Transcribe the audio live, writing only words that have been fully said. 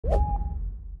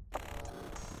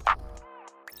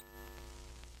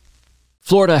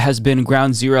Florida has been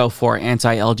ground zero for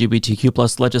anti-LGBTQ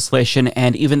plus legislation,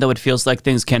 and even though it feels like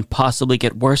things can't possibly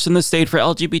get worse in the state for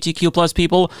LGBTQ plus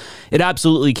people, it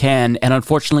absolutely can, and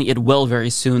unfortunately it will very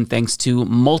soon thanks to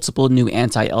multiple new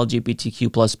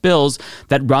anti-LGBTQ plus bills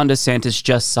that Ron DeSantis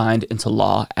just signed into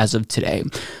law as of today.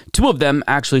 Two of them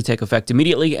actually take effect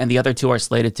immediately, and the other two are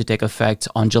slated to take effect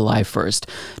on July 1st.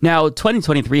 Now,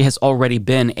 2023 has already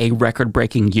been a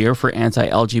record-breaking year for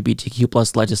anti-LGBTQ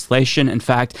plus legislation. In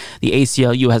fact, the ACLU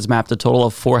has mapped a total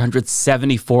of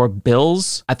 474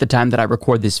 bills at the time that I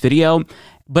record this video.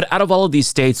 But out of all of these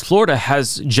states, Florida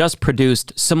has just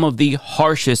produced some of the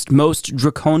harshest, most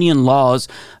draconian laws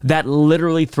that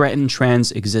literally threaten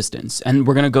trans existence. And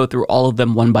we're going to go through all of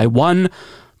them one by one,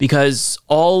 because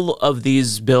all of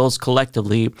these bills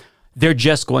collectively, they're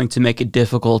just going to make it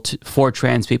difficult for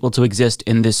trans people to exist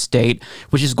in this state,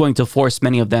 which is going to force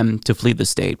many of them to flee the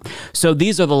state. So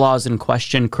these are the laws in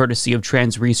question, courtesy of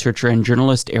trans researcher and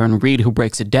journalist Erin Reed, who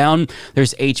breaks it down.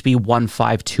 There's HB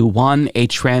 1521, a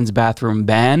trans bathroom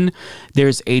ban.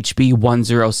 There's HB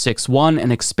 1061,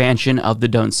 an expansion of the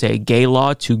Don't Say Gay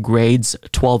law to grades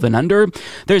 12 and under.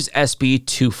 There's SB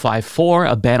 254,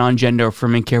 a ban on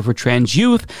gender-affirming care for trans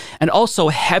youth, and also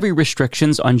heavy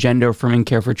restrictions on gender-affirming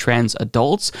care for trans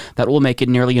adults that will make it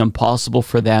nearly impossible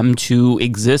for them to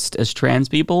exist as trans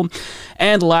people.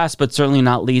 And last but certainly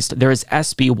not least, there is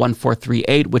SB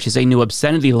 1438, which is a new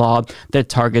obscenity law that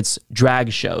targets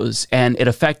drag shows, and it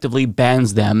effectively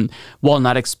bans them while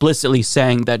not explicitly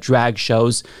saying that drag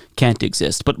shows can't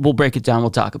exist. But we'll break it down, we'll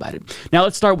talk about it. Now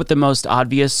let's start with the most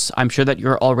obvious. I'm sure that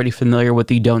you're already familiar with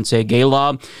the Don't Say Gay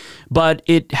law, but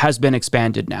it has been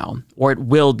expanded now, or it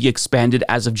will be expanded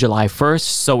as of July 1st.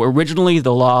 So originally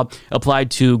the law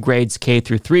applied to grades K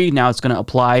through 3. Now it's going to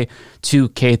apply to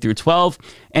K through 12.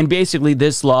 And basically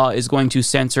this law is going to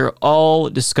censor all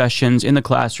discussions in the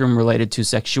classroom related to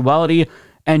sexuality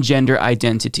and gender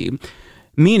identity,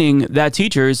 meaning that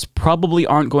teachers probably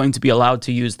aren't going to be allowed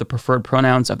to use the preferred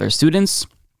pronouns of their students.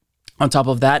 On top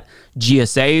of that,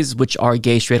 GSAs, which are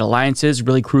gay straight alliances,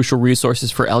 really crucial resources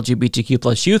for LGBTQ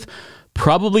plus youth,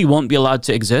 probably won't be allowed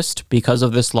to exist because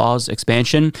of this law's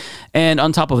expansion. And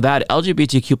on top of that,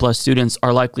 LGBTQ plus students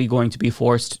are likely going to be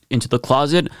forced into the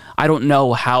closet. I don't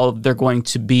know how they're going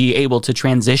to be able to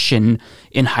transition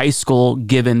in high school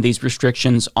given these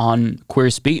restrictions on queer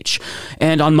speech.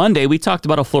 And on Monday, we talked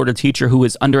about a Florida teacher who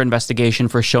is under investigation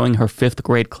for showing her 5th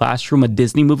grade classroom a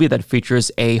Disney movie that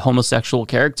features a homosexual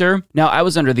character. Now, I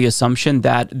was under the assumption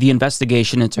that the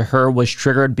investigation into her was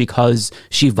triggered because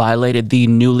she violated the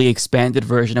newly expanded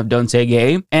version of Don't Say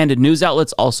Gay, and news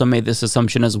outlets also made this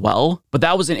assumption as well. But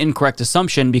that was an incorrect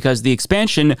assumption because the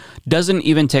expansion doesn't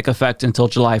even take effect until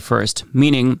July 1st,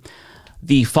 meaning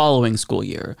the following school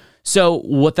year. So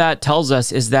what that tells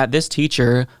us is that this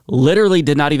teacher literally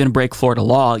did not even break Florida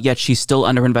law, yet she's still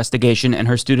under investigation and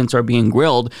her students are being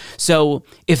grilled. So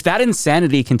if that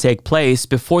insanity can take place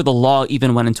before the law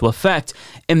even went into effect,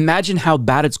 imagine how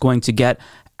bad it's going to get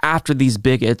after these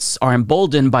bigots are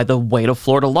emboldened by the weight of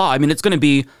Florida law. I mean, it's going to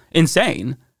be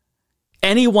insane.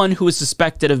 Anyone who is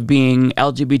suspected of being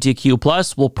LGBTQ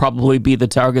plus will probably be the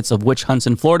targets of witch hunts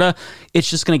in Florida. It's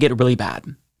just going to get really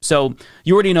bad. So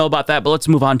you already know about that, but let's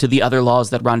move on to the other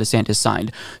laws that Ron DeSantis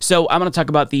signed. So I'm going to talk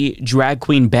about the drag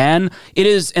queen ban. It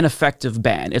is an effective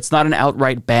ban. It's not an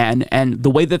outright ban. And the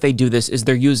way that they do this is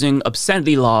they're using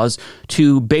obscenity laws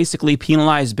to basically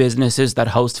penalize businesses that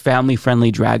host family-friendly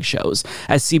drag shows.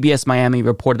 As CBS Miami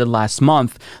reported last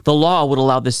month, the law would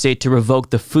allow the state to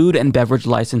revoke the food and beverage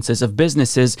licenses of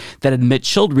businesses that admit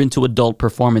children to adult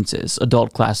performances,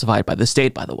 adult classified by the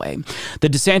state, by the way. The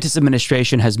DeSantis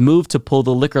administration has moved to pull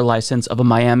the liquor license of a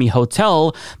Miami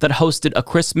hotel that hosted a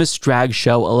Christmas drag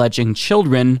show alleging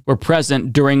children were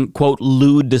present during, quote,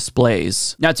 lewd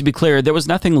displays. Now, to be clear, there was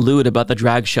nothing lewd about the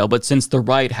drag show, but since the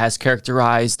right has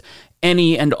characterized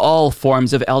any and all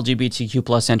forms of LGBTQ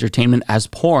plus entertainment as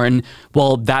porn,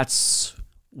 well, that's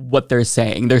what they're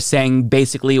saying. They're saying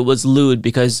basically it was lewd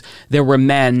because there were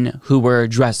men who were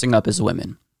dressing up as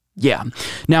women. Yeah.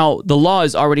 Now, the law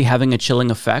is already having a chilling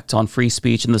effect on free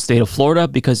speech in the state of Florida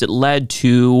because it led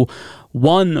to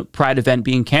one Pride event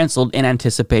being canceled in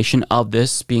anticipation of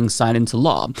this being signed into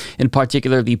law. In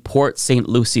particular, the Port St.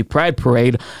 Lucie Pride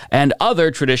Parade and other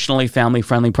traditionally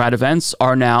family-friendly Pride events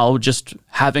are now just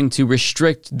having to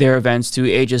restrict their events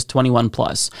to ages 21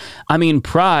 plus. I mean,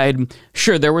 Pride,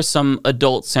 sure, there were some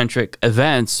adult-centric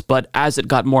events, but as it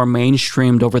got more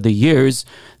mainstreamed over the years,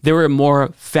 there were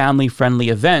more family-friendly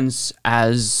events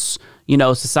as, you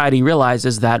know, society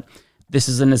realizes that this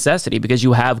is a necessity because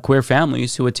you have queer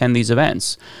families who attend these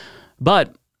events.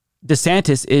 But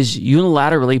DeSantis is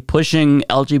unilaterally pushing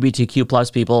LGBTQ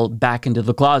plus people back into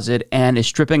the closet and is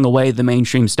stripping away the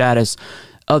mainstream status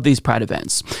of these pride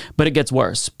events. But it gets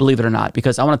worse, believe it or not,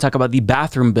 because I want to talk about the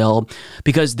bathroom bill,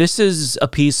 because this is a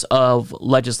piece of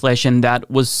legislation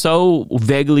that was so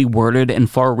vaguely worded and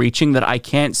far-reaching that I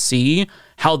can't see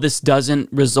how this doesn't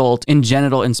result in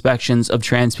genital inspections of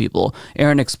trans people.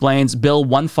 Erin explains Bill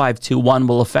 1521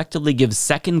 will effectively give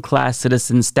second-class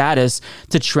citizen status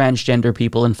to transgender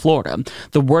people in Florida.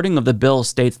 The wording of the bill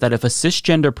states that if a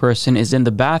cisgender person is in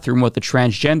the bathroom with a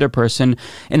transgender person,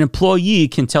 an employee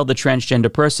can tell the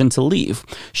transgender person to leave.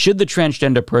 Should the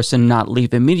transgender person not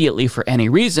leave immediately for any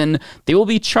reason, they will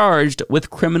be charged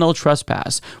with criminal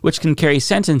trespass, which can carry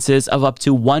sentences of up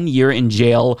to 1 year in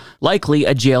jail, likely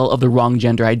a jail of the wrong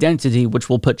gender identity, which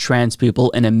will put trans people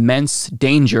in immense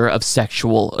danger of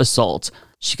sexual assault.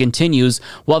 She continues,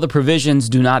 while the provisions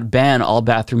do not ban all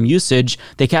bathroom usage,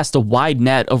 they cast a wide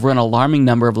net over an alarming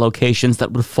number of locations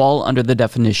that would fall under the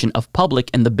definition of public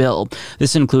in the bill.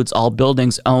 This includes all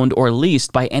buildings owned or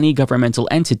leased by any governmental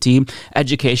entity,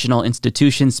 educational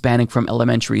institutions spanning from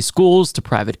elementary schools to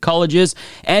private colleges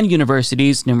and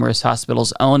universities, numerous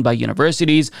hospitals owned by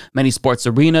universities, many sports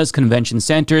arenas, convention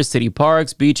centers, city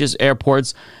parks, beaches,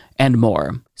 airports, and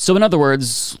more. So in other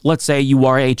words, let's say you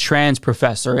are a trans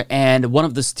professor and one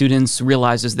of the students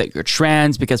realizes that you're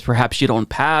trans because perhaps you don't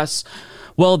pass.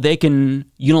 Well, they can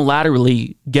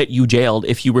unilaterally get you jailed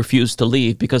if you refuse to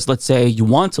leave, because let's say you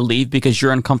want to leave because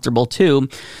you're uncomfortable too,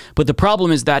 but the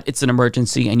problem is that it's an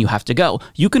emergency and you have to go.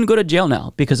 You can go to jail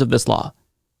now because of this law.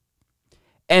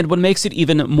 And what makes it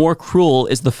even more cruel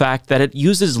is the fact that it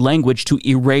uses language to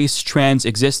erase trans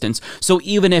existence. So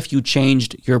even if you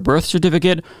changed your birth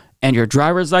certificate and your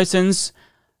driver's license,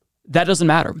 that doesn't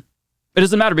matter. It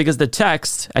doesn't matter because the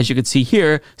text, as you can see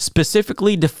here,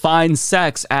 specifically defines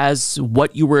sex as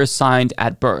what you were assigned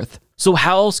at birth. So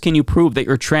how else can you prove that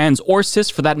you're trans, or cis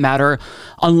for that matter,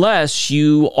 unless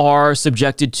you are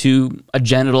subjected to a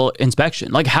genital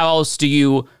inspection? Like, how else do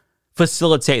you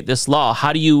facilitate this law?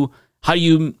 How do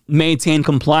you maintain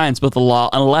compliance with the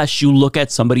law unless you look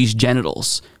at somebody's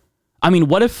genitals? I mean,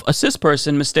 what if a cis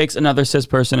person mistakes another cis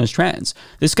person as trans?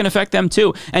 This can affect them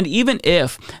too. And even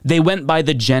if they went by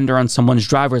the gender on someone's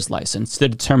driver's license to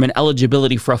determine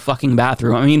eligibility for a fucking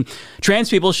bathroom, I mean, trans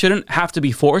people shouldn't have to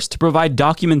be forced to provide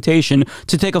documentation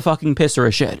to take a fucking piss or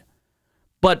a shit.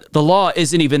 But the law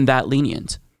isn't even that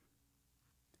lenient.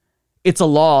 It's a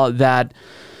law that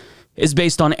is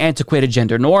based on antiquated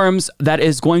gender norms that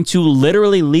is going to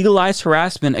literally legalize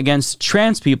harassment against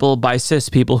trans people by cis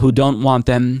people who don't want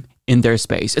them in their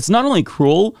space. It's not only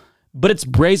cruel, but it's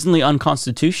brazenly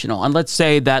unconstitutional. And let's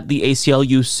say that the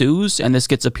ACLU sues and this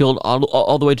gets appealed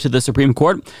all the way to the Supreme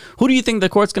Court. Who do you think the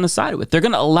court's going to side with? They're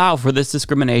going to allow for this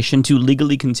discrimination to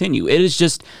legally continue. It is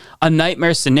just a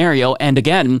nightmare scenario. And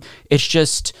again, it's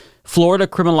just Florida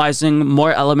criminalizing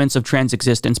more elements of trans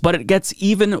existence. But it gets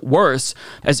even worse,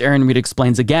 as Erin Reed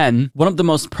explains again. One of the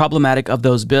most problematic of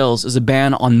those bills is a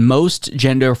ban on most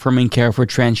gender-affirming care for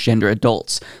transgender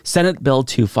adults. Senate Bill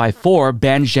 254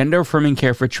 bans gender-affirming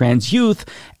care for trans youth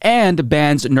and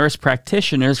bans nurse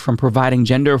practitioners from providing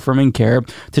gender-affirming care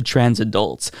to trans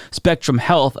adults. Spectrum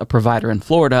Health, a provider in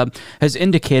Florida, has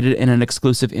indicated in an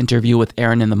exclusive interview with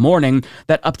Erin in the Morning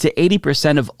that up to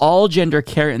 80% of all gender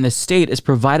care in the state is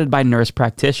provided by nurse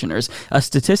practitioners, a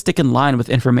statistic in line with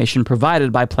information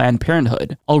provided by Planned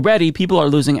Parenthood. Already, people are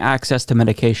losing access to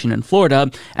medication in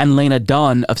Florida, and Lena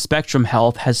Dunn of Spectrum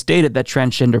Health has stated that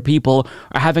transgender people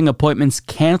are having appointments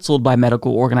canceled by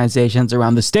medical organizations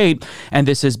around the state, and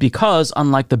this is because,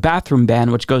 unlike the bathroom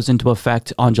ban, which goes into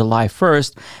effect on July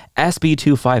 1st, SB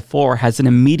 254 has an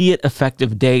immediate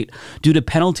effective date. Due to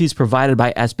penalties provided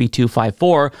by SB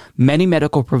 254, many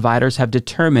medical providers have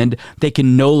determined they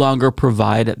can no longer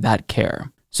provide that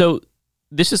care. So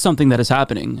this is something that is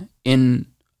happening in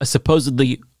a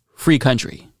supposedly free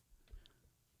country.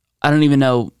 I don't even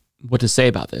know what to say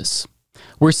about this.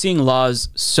 We're seeing laws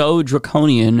so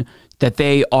draconian that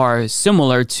they are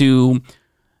similar to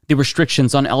the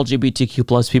restrictions on LGBTQ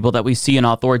plus people that we see in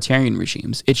authoritarian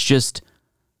regimes. It's just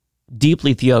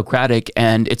deeply theocratic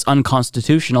and it's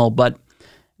unconstitutional, but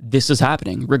this is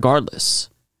happening regardless.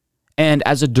 And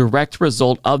as a direct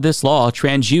result of this law,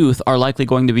 trans youth are likely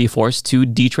going to be forced to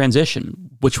detransition,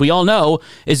 which we all know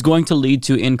is going to lead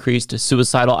to increased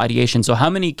suicidal ideation. So how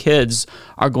many kids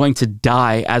are going to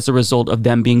die as a result of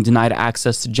them being denied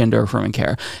access to gender-affirming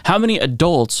care? How many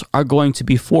adults are going to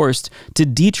be forced to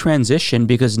detransition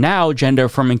because now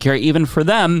gender-affirming care, even for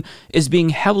them, is being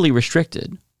heavily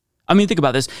restricted? I mean, think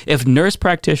about this. If nurse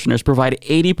practitioners provide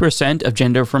 80% of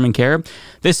gender-affirming care,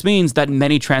 this means that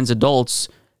many trans adults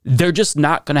they're just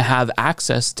not going to have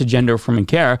access to gender-affirming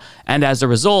care. And as a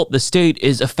result, the state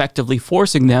is effectively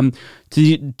forcing them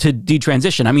to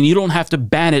detransition. I mean, you don't have to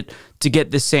ban it to get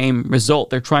the same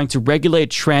result. They're trying to regulate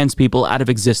trans people out of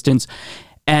existence.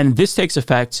 And this takes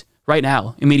effect right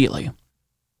now, immediately.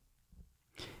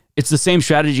 It's the same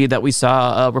strategy that we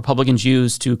saw Republicans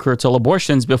use to curtail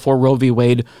abortions before Roe v.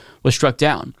 Wade was struck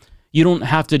down. You don't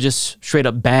have to just straight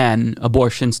up ban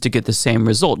abortions to get the same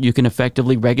result. You can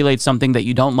effectively regulate something that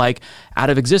you don't like out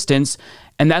of existence.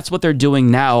 And that's what they're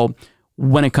doing now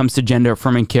when it comes to gender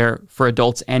affirming care for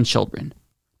adults and children.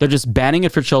 They're just banning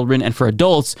it for children, and for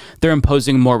adults, they're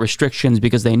imposing more restrictions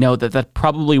because they know that that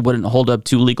probably wouldn't hold up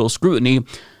to legal scrutiny.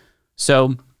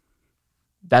 So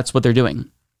that's what they're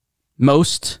doing.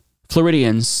 Most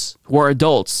Floridians who are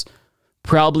adults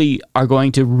probably are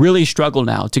going to really struggle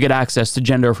now to get access to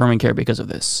gender-affirming care because of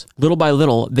this. Little by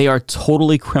little, they are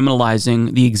totally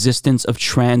criminalizing the existence of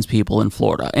trans people in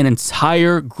Florida. An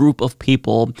entire group of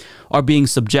people are being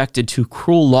subjected to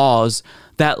cruel laws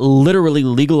that literally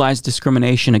legalize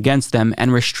discrimination against them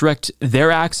and restrict their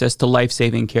access to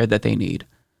life-saving care that they need.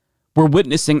 We're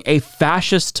witnessing a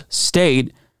fascist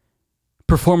state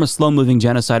perform a slow-moving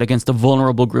genocide against a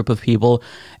vulnerable group of people,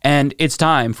 and it's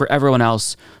time for everyone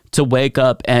else to wake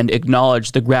up and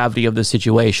acknowledge the gravity of the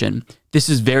situation. This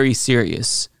is very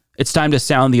serious. It's time to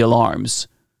sound the alarms.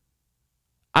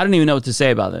 I don't even know what to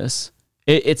say about this.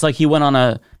 It's like he went on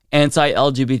a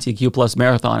anti-LGBTQ plus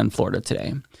marathon in Florida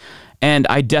today. And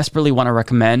I desperately want to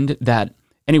recommend that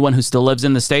anyone who still lives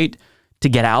in the state to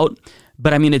get out.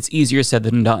 But I mean, it's easier said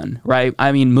than done, right?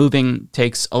 I mean, moving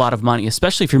takes a lot of money,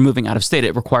 especially if you're moving out of state.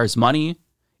 It requires money.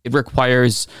 It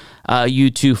requires you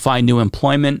to find new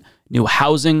employment, new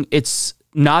housing. It's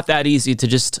not that easy to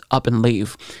just up and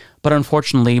leave. But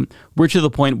unfortunately, we're to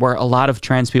the point where a lot of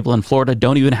trans people in Florida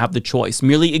don't even have the choice.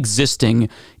 Merely existing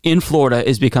in Florida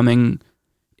is becoming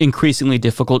increasingly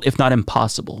difficult, if not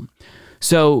impossible.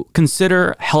 So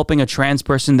consider helping a trans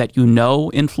person that you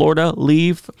know in Florida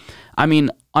leave. I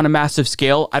mean, on a massive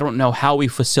scale, I don't know how we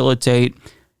facilitate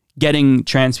getting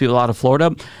trans people out of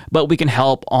Florida, but we can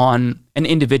help on an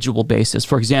individual basis.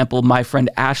 For example, my friend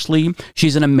Ashley,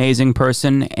 she's an amazing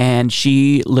person and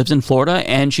she lives in Florida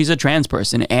and she's a trans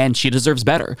person and she deserves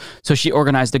better. So she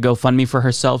organized a GoFundMe for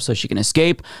herself so she can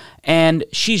escape. And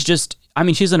she's just, I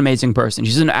mean, she's an amazing person.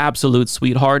 She's an absolute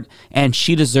sweetheart and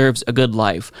she deserves a good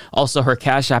life. Also, her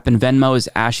Cash App and Venmo is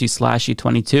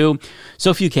Ashy/22. So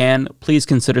if you can, please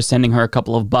consider sending her a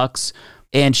couple of bucks.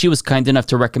 And she was kind enough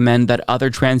to recommend that other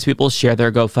trans people share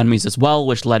their GoFundMes as well,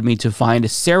 which led me to find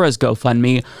Sarah's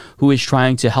GoFundMe, who is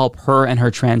trying to help her and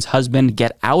her trans husband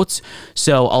get out.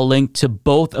 So I'll link to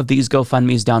both of these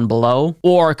GoFundMes down below,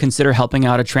 or consider helping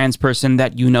out a trans person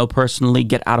that you know personally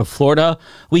get out of Florida.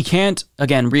 We can't,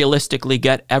 again, realistically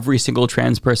get every single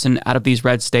trans person out of these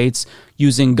red states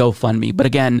using GoFundMe. But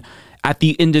again, at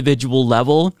the individual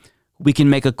level, we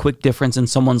can make a quick difference in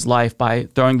someone's life by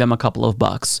throwing them a couple of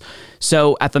bucks.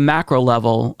 So at the macro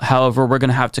level, however, we're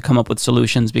going to have to come up with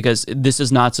solutions because this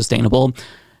is not sustainable.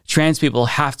 Trans people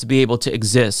have to be able to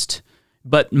exist,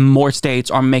 but more states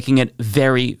are making it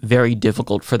very, very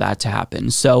difficult for that to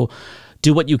happen. So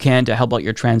do what you can to help out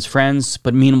your trans friends,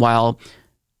 but meanwhile,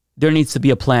 there needs to be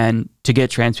a plan to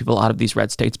get trans people out of these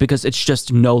red states because it's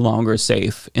just no longer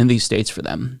safe in these states for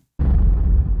them.